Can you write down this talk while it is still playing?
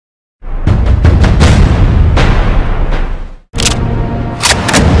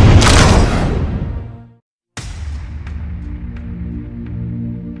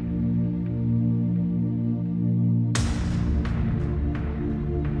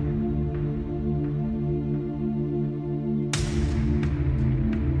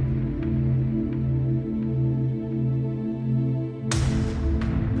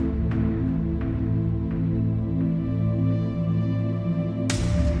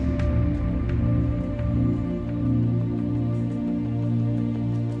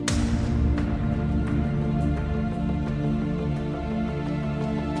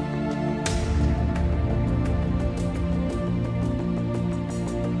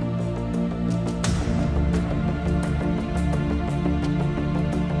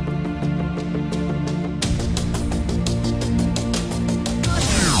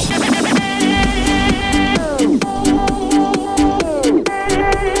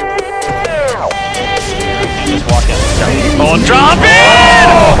Oh, drop in!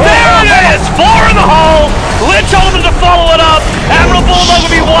 There it is! 4 in the hole! Lynch Ultimate to follow it up. Admiral Bulldog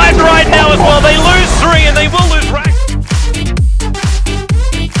will be wiped right now as well. They lose 3 and they will lose rank.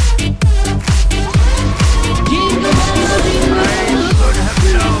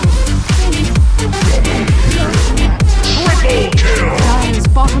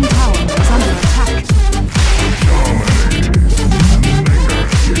 Bottom tower is under attack.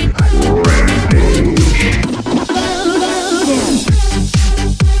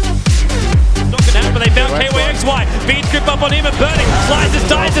 Not gonna happen, they found KYXY. Beats grip up on him and Burning. Slides his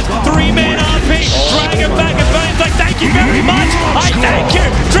dices, 3-man RP. Drag him back and Burning's like, thank you very much. I thank you.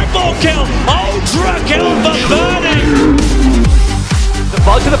 Triple kill. Ultra kill for Burning. The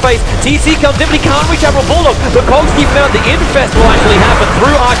bug to the face, TC comes in but he can't reach Admiral Bulldog. The Cogs keep him out, the Infest will actually happen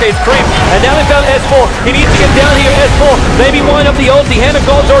through Arcade's Creep. And now they found S4, he needs to get down here, S4, maybe wind up the ulti. Hand of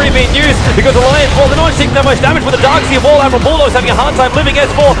Gold's already been used because Alliance, well, they're not taking that much damage with the Dark Sea of all. Admiral Bulldog's having a hard time living.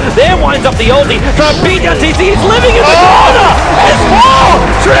 S4, there winds up the ulti, trying to beat down TC, he's living in the corner!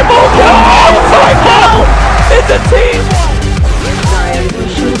 S4, triple kill, triple! It's a team!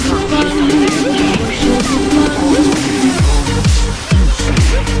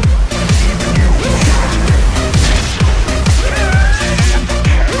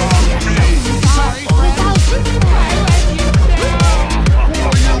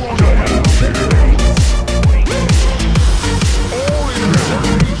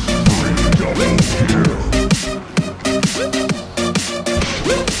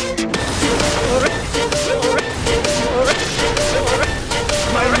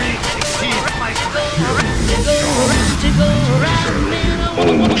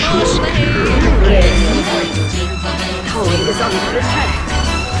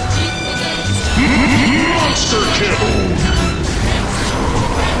 Monster kill!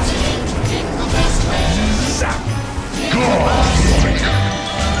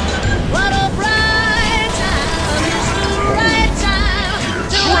 What a bright time, it's the right time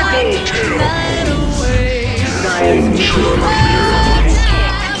to light the night away. Swell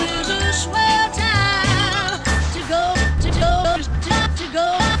time is a swell time to go, to go, to go, to go,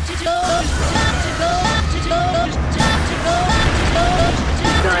 to go, to go, to go, to go,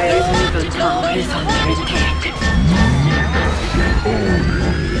 to go, is under attack.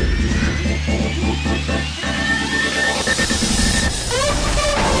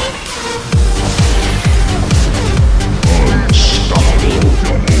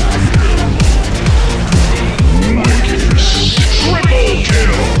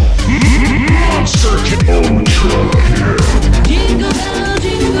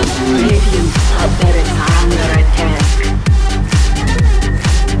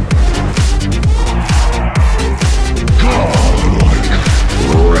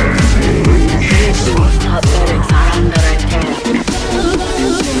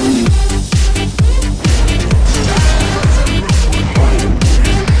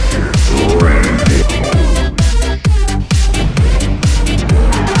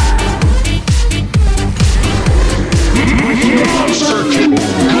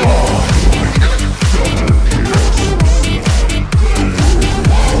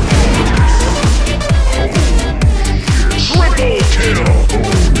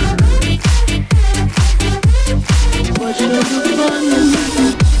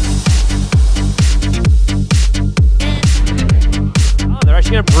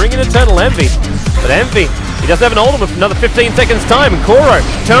 Bring in Eternal Envy, but Envy, he doesn't have an ultimate for another 15 seconds time, and Koro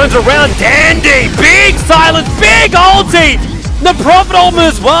turns around, Dandy, big silence, big ulti, the Prophet ultimate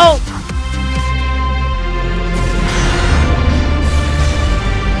as well.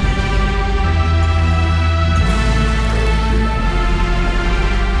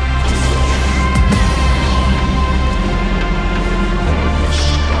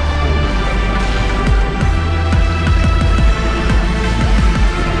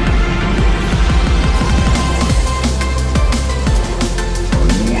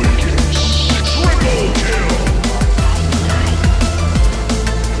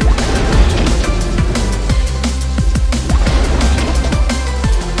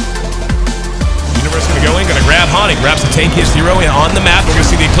 Grabs the tankiest hero on the map. We're going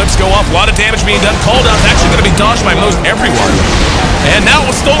to see the Eclipse go off. A lot of damage being done. Cooldown's actually going to be dodged by most everyone. And now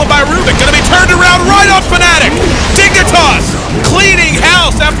it's stolen by Rubik. Going to be turned around right off Fnatic. Dignitas cleaning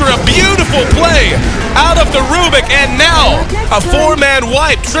house after a beautiful play out of the Rubik. And now a 4-man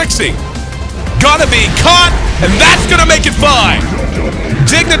wipe. Trixie gonna be caught, and that's going to make it 5.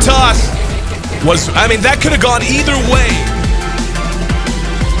 Dignitas was, I mean, that could have gone either way.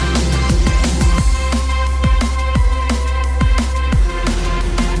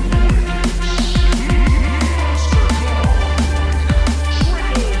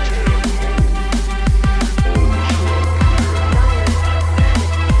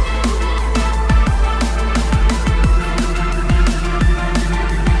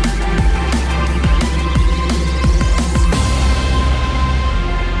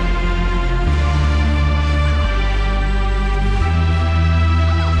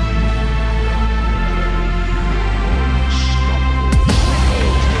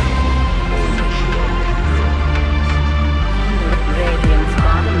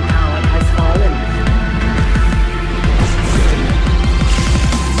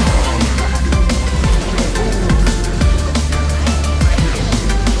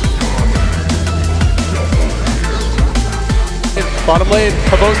 Bottom lane,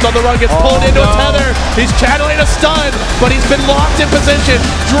 Pavost on the run, gets pulled into a tether. He's channeling a stun, but he's been locked in position.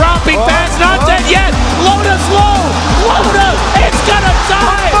 Dropping fast, not dead yet. Loda's low. Loda, it's gonna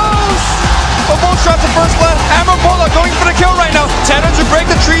die. Pavost drops the first blood. Amapola going for the kill right now. Tanner to break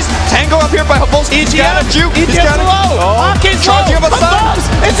the trees. Tango up here by Pavost. He's got a juke. He's got low. Ake's charging low. up a side. Pavost,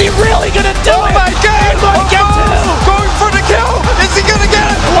 is he really gonna do it? Oh my god!